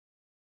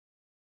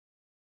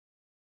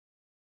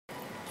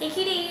Hey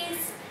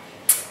cuties!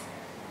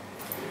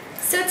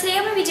 So today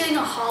I'm going to be doing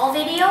a haul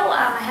video.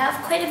 I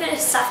have quite a bit of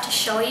stuff to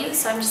show you,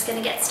 so I'm just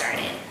going to get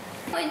started.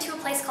 I'm going to a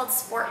place called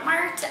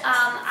Mart.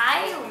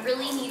 I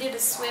really needed a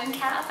swim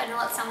cap. I know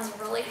that sounds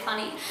really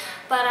funny,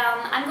 but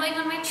I'm going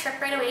on my trip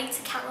right away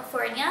to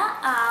California.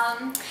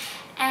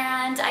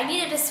 And I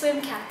needed a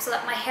swim cap so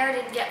that my hair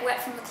didn't get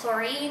wet from the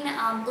chlorine.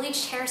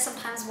 Bleached hair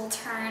sometimes will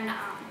turn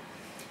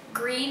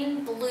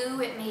green,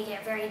 blue, it may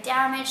get very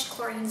damaged.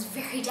 Chlorine is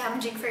very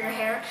damaging for your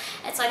hair,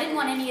 and so I didn't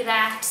want any of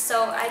that,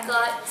 so I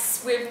got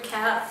swim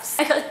caps.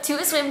 I got two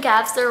swim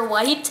caps. They're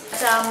white.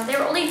 They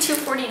were only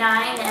 $2.49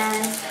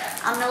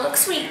 and they look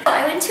sweet. So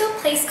I went to a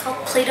place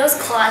called Plato's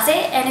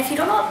Closet, and if you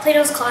don't know what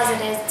Plato's Closet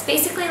is, it's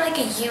basically like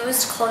a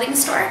used clothing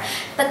store,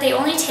 but they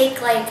only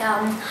take like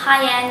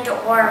high-end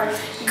or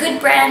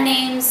good brand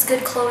names,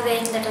 good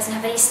clothing that doesn't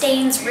have any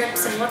stains,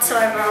 rips, and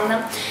whatsoever on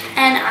them.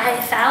 And I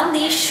found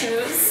these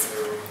shoes.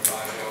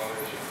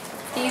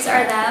 These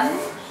are them.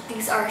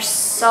 These are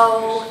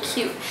so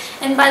cute.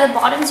 And by the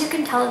bottoms you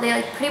can tell that they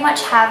like pretty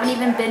much haven't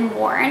even been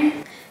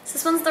worn. So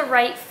this one's the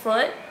right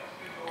foot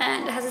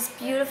and it has this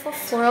beautiful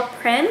floral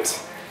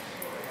print.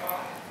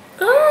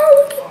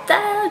 Oh, look at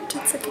that.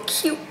 It's like a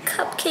cute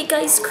cupcake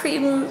ice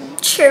cream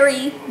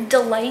cherry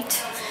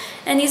delight.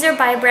 And these are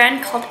by a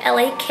brand called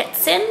LA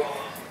Kitson.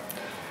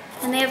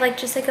 And they have like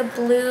just like a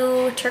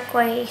blue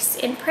turquoise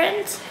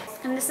imprint.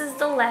 And this is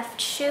the left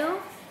shoe.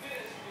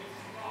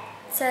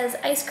 It says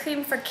ice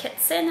cream for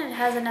Kitson, and it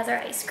has another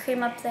ice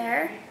cream up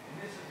there.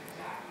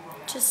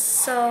 Just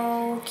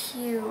so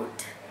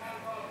cute.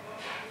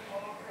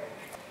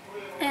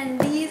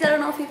 And these, I don't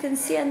know if you can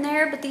see in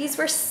there, but these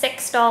were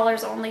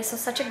 $6 only, so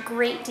such a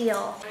great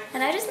deal.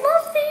 And I just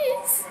love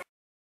these.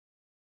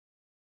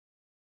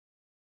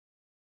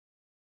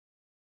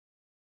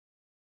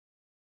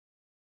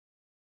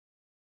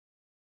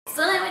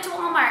 So then I went to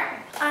Walmart.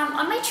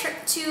 On my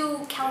trip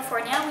to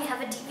California, we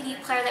have a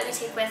DVD player that we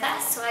take with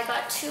us. So I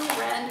got two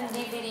random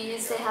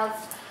DVDs. They have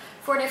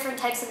 4 different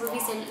types of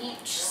movies in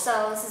each.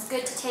 So this is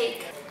good to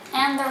take.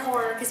 And they're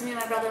horror because me and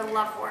my brother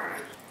love horror.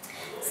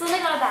 So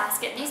then I got a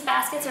basket. These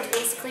baskets are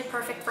basically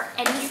perfect for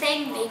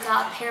anything.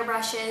 Makeup,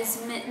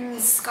 hairbrushes,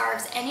 mittens,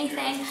 scarves,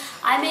 anything.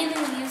 I mainly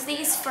use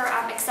these for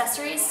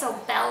accessories, so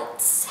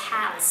belts,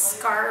 hats,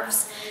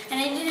 scarves. And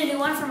I need a new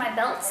one for my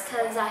belts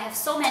because I have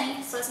so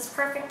many. So this is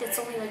perfect. It's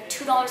only like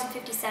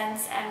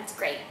 $2.50 and it's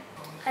great.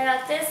 I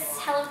got this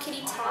Hello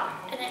Kitty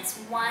top and it's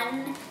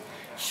one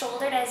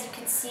shouldered, as you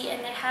can see,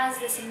 and it has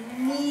this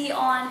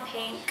neon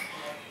pink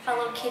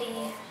Hello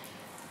Kitty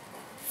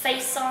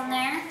face on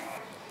there.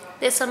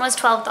 This one was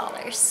 $12.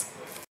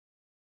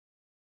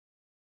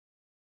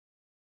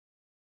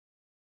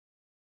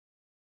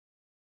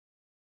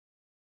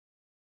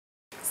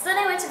 So then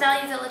I went to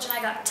Value Village and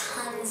I got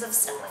tons of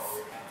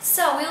stuff.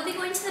 So we will be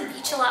going to the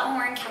beach a lot when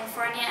we're in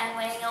California and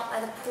laying out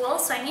by the pool,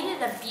 so I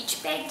needed a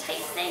beach bag type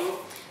thing.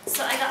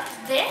 So I got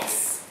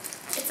this.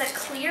 It's a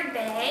clear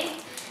bag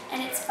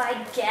and it's by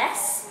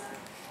Guess.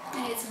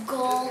 And it's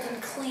gold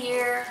and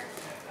clear,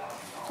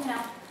 you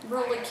know,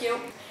 really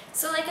cute.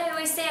 So like I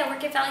always say, I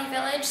work at Value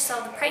Village,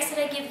 so the price that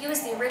I give you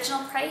is the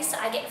original price.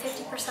 I get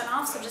 50%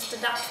 off, so just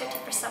deduct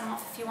 50%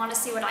 off if you want to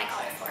see what I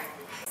got it for.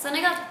 So then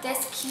I got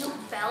this cute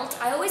belt.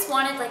 I always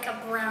wanted like a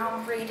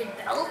brown braided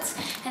belt,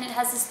 and it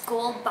has this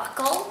gold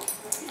buckle,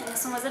 and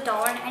this one was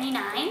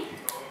 $1.99.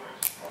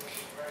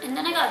 And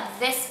then I got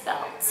this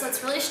belt. So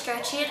it's really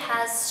stretchy. It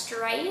has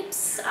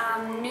stripes,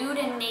 nude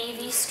and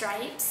navy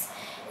stripes.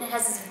 And it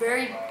has this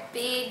very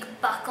big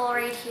buckle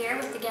right here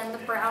with, again, the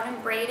brown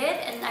and braided.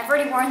 And I've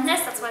already worn this,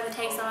 that's why the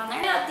tag's not on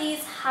there. I got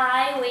these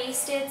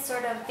high-waisted,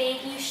 sort of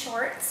baggy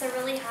shorts. They're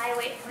really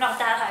high-waisted, not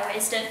that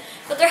high-waisted,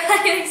 but they're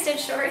high-waisted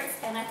shorts,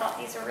 and I thought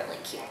these were really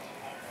cute.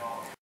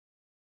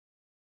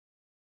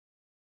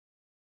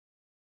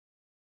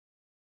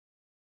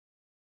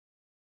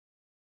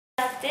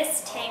 I got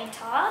this tank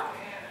top.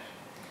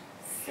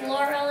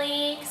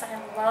 Florally, because I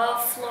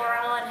love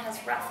floral, and it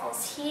has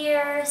ruffles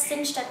here,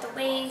 cinched at the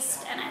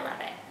waist, and I love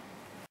it.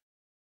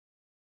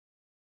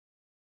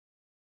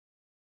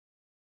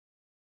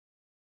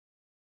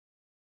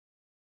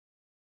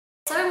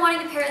 So I've been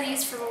wanting a pair of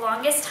these for the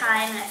longest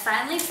time, and I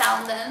finally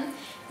found them.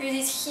 They're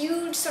these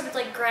huge, sort of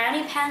like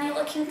granny panty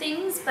looking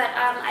things, but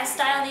I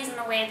style these in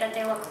a way that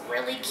they look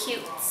really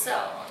cute,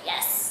 so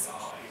yes.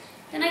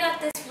 Then I got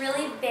this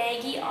really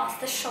baggy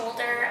off the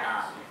shoulder,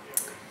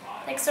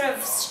 like sort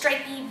of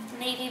stripy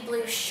navy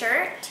blue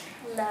shirt.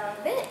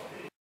 Love it.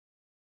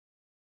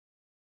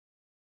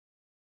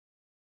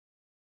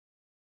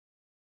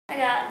 I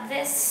got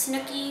this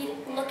snooky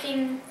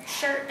looking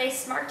shirt. They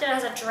marked it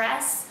as a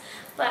dress,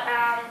 but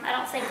I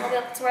don't think I'll be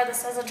able to wear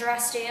this as a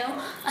dress, do you?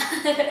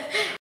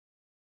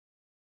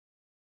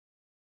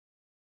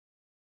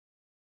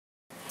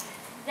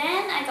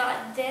 Then I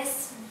got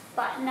this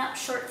button-up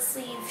short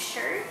sleeve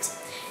shirt,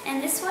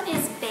 and this one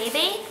is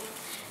Bebe.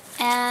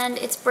 And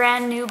it's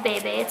brand new,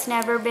 Bebe. It's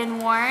never been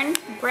worn.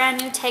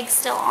 Brand new tag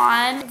still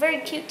on. Very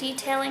cute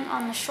detailing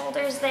on the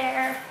shoulders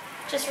there.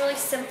 Just really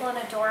simple and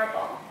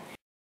adorable.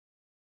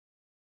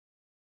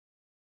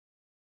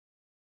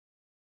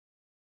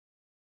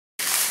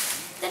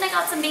 Then I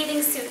got some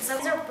bathing suits. So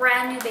these are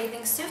brand new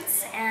bathing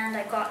suits, and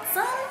I got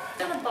some.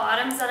 These are the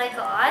bottoms that I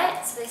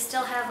got. So they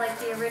still have like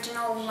the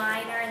original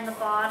liner in the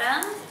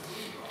bottom,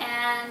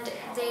 and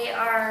they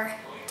are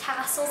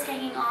tassels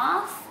hanging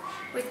off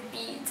with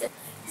beads.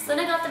 So then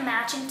I got the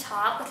matching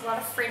top with a lot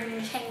of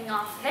fringe hanging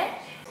off of it.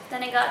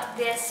 Then I got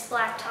this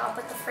black top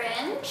with the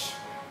fringe,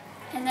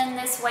 and then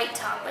this white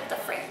top with the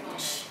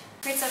fringe.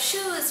 Right, so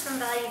shoes from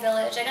Value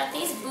Village. I got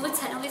these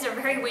boots. I know these are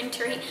very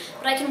wintry,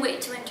 but I can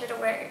wait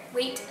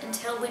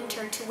until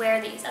winter to wear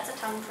these. That's a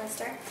tongue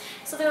twister.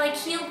 So they're like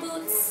heel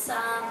boots,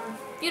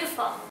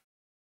 beautiful.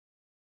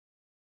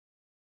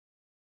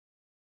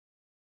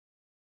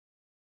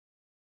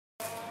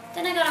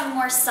 Then I got a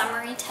more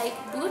summery type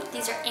boot.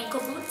 These are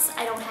ankle boots.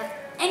 I don't have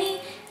any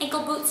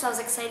ankle boots, so I was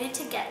excited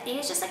to get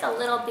these. Just like a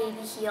little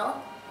baby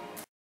heel.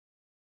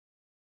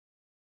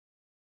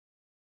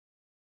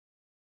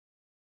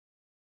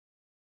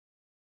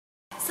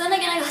 So then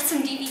again, I got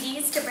some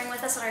DVDs to bring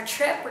with us on our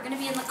trip. We're going to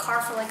be in the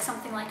car for like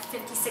something like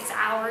 56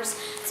 hours.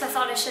 So I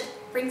thought I should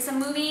bring some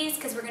movies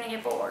because we're going to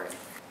get bored.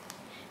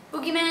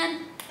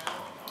 Boogeyman,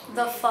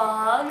 The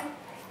Fog,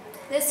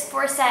 this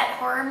 4-set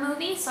horror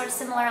movie, sort of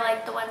similar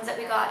like the ones that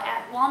we got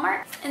at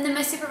Walmart. And then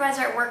my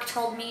supervisor at work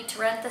told me to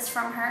rent this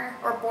from her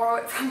or borrow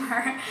it from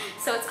her.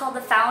 So it's called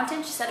The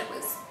Fountain. She said it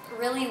was a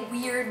really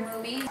weird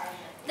movie.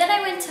 Then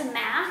I went to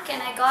MAC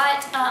and I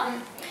got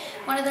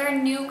one of their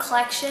new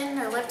collection,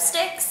 their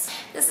lipsticks.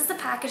 This is the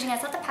packaging. I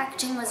thought the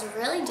packaging was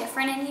really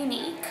different and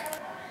unique.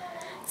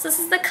 So this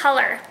is the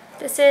color.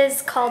 This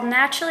is called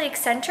Naturally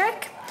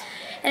Eccentric.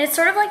 And it's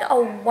sort of like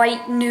a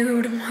white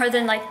nude more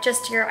than like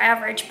just your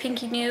average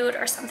pinky nude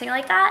or something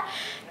like that.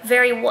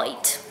 Very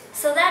white.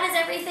 So that is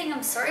everything.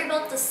 I'm sorry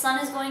about the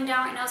sun is going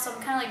down right now, so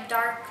I'm kind of like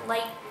dark,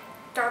 light,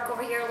 dark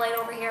over here, light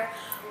over here,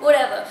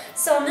 whatever.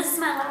 So this is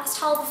my last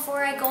haul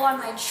before I go on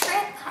my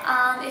trip.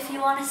 If you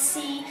want to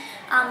see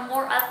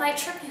more of my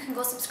trip, you can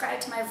go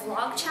subscribe to my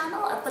vlog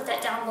channel. I'll put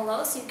that down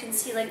below so you can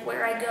see like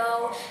where I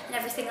go and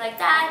everything like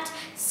that.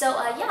 So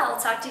yeah, I'll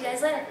talk to you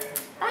guys later.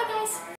 Bye guys.